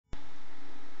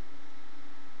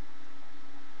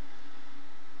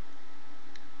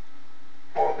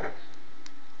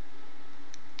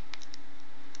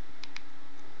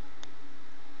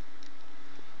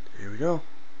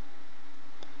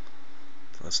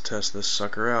Let's test this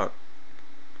sucker out.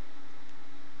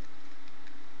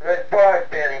 Red 5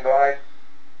 standing by.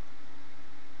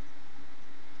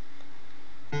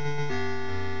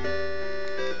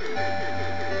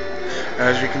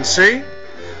 As you can see,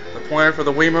 the pointer for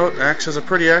the WiiMote acts as a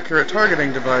pretty accurate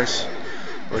targeting device.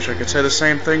 Wish I could say the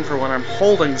same thing for when I'm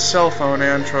holding the cell phone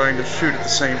and trying to shoot at the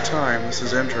same time. This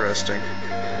is interesting.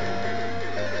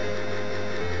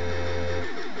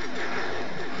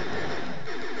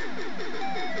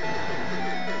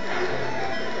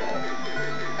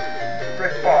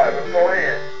 Red 5, I'm going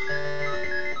in.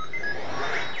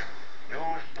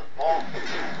 Use the phone.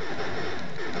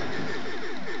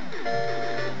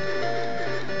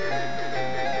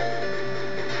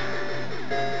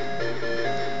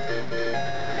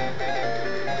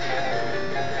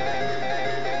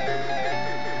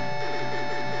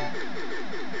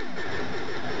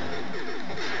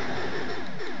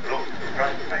 Look,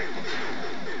 front face.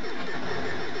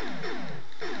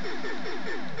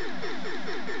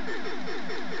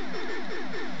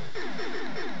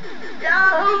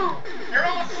 Yahoo! You're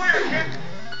on the clear, kid!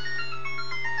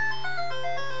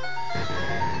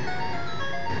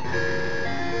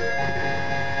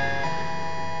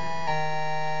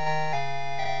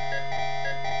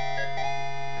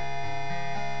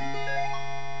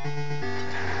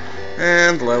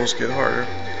 And the levels get harder.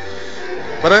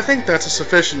 But I think that's a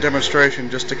sufficient demonstration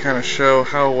just to kind of show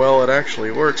how well it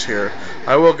actually works here.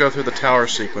 I will go through the tower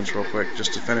sequence real quick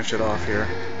just to finish it off here.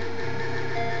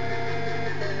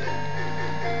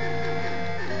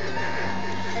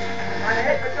 On the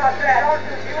head, but not bad. I'll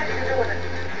see what you can do with it.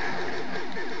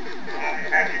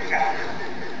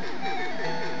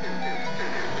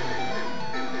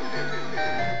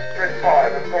 Red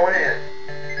 5, I'm going in.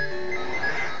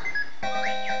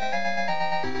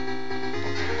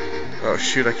 Oh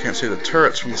shoot, I can't see the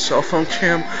turrets from the cell phone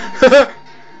cam. Let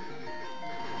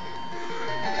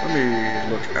me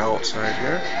look outside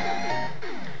here.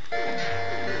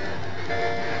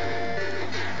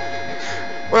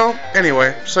 Well,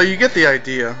 anyway, so you get the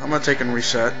idea. I'm going to take and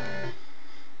reset.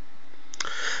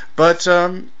 But,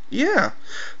 yeah.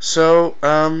 So,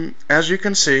 as you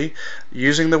can see,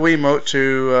 using the WiiMote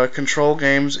to control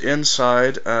games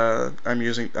inside, I'm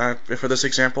using, for this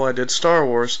example, I did Star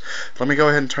Wars. Let me go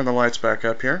ahead and turn the lights back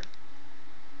up here.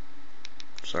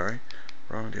 Sorry,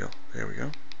 wrong deal. There we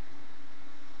go.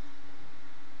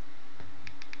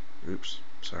 Oops,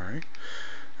 sorry.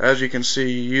 As you can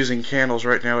see, using candles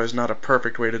right now is not a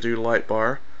perfect way to do light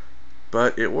bar,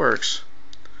 but it works.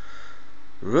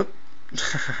 Whoop.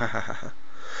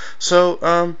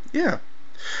 So, yeah.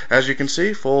 As you can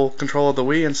see, full control of the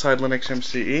Wii inside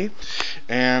LinuxMCE,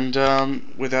 and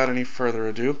without any further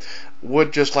ado,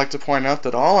 would just like to point out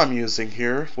that all I'm using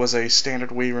here was a standard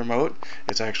Wii remote.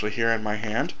 It's actually here in my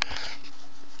hand.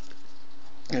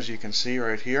 As you can see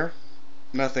right here.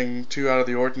 Nothing too out of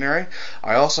the ordinary.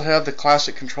 I also have the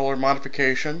classic controller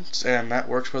modifications, and that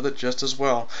works with it just as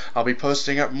well. I'll be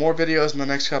posting up more videos in the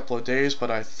next couple of days, but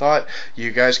I thought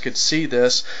you guys could see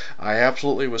this. I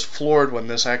absolutely was floored when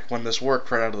this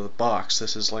worked right out of the box.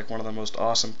 This is like one of the most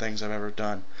awesome things I've ever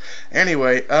done.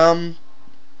 Anyway,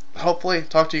 hopefully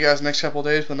talk to you guys next couple of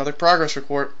days with another progress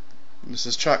report. This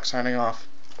is Chuck signing off.